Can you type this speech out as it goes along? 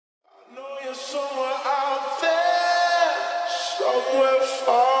Somewhere out there, somewhere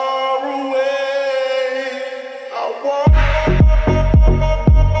far away, I want.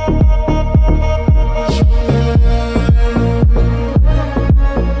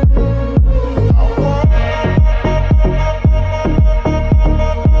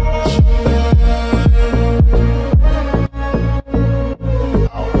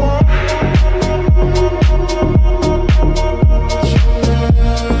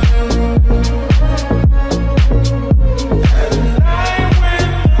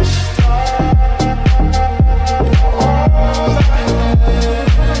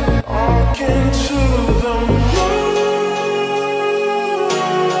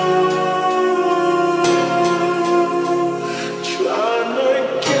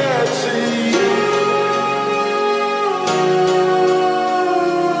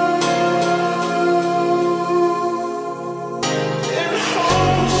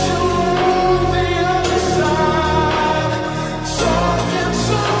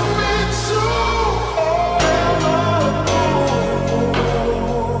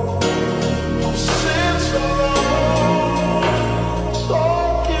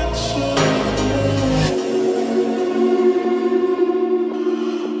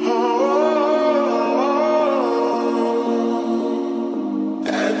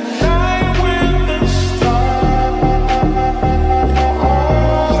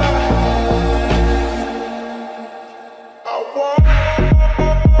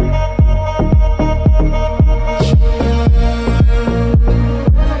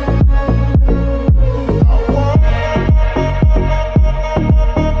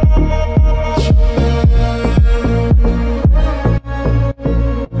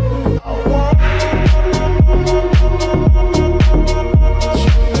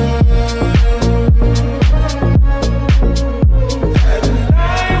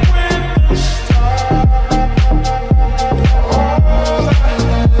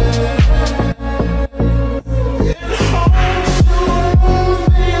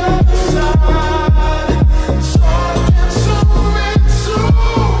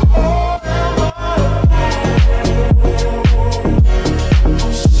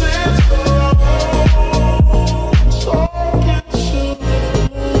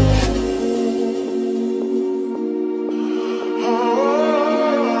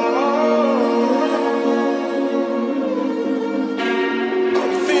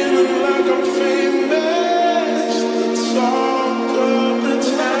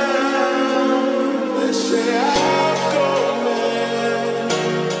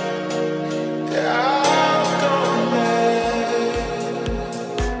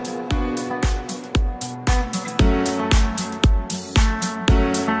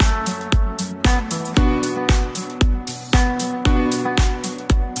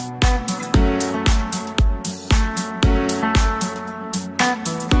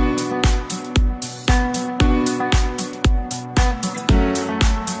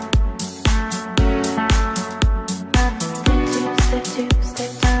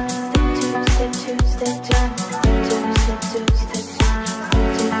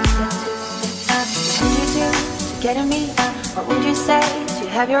 Getting me, what would you say? To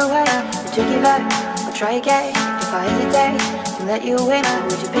have your way, would you give up or try again? If I hesitate to let you in,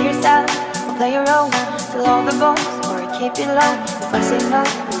 would you be yourself or play your role? Till all the balls or keep it low? If I say no,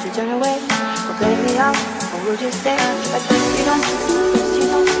 would you turn away or play me out? Or would you stay? At first you don't succeed, first you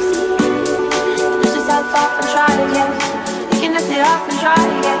don't succeed. Dust yourself off and try again. You can dust it off and try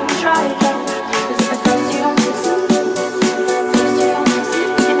again, try again. Cause at first you don't succeed.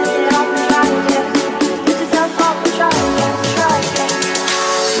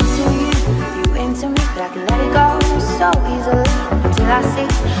 So easily until I see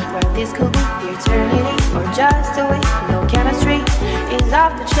where this could be the eternity or just a week. No chemistry is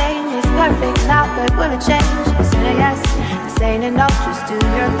off the chain. It's perfect now, but will it change? It's a yes, it's ain't enough. Just do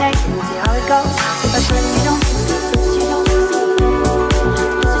your thing and see how it goes. But first you don't succeed, first you don't succeed.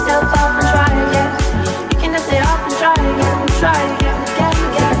 Dust yourself off and try again. You can dust it off and try again, try again, again,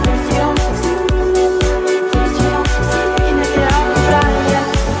 again. First you don't succeed, first you don't succeed. You can dust it off and try again.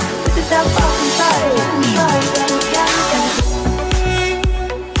 Dust yourself off and try again, try again.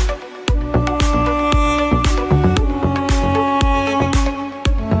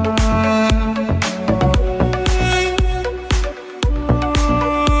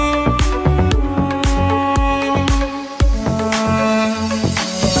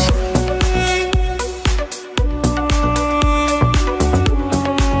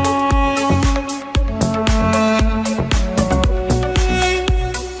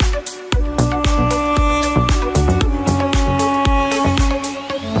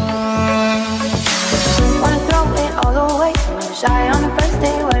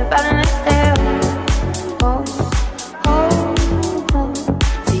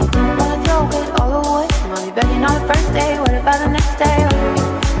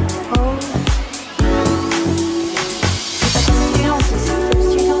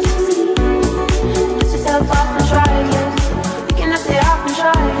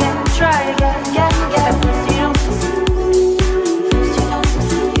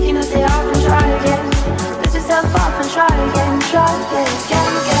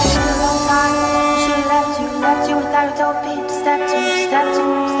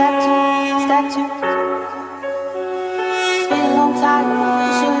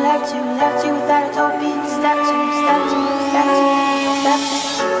 left you without a toe beat. Step two, step two, step two, step two.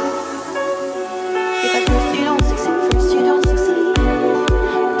 If at first you don't succeed, first you don't succeed.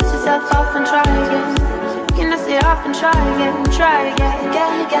 Dust yourself off and try again. You can dust it off and try again,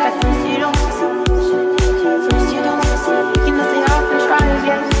 again. If at first you don't succeed, first you don't succeed. You can dust it off and try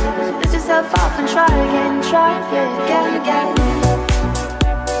again. Dust yourself off and try again, again.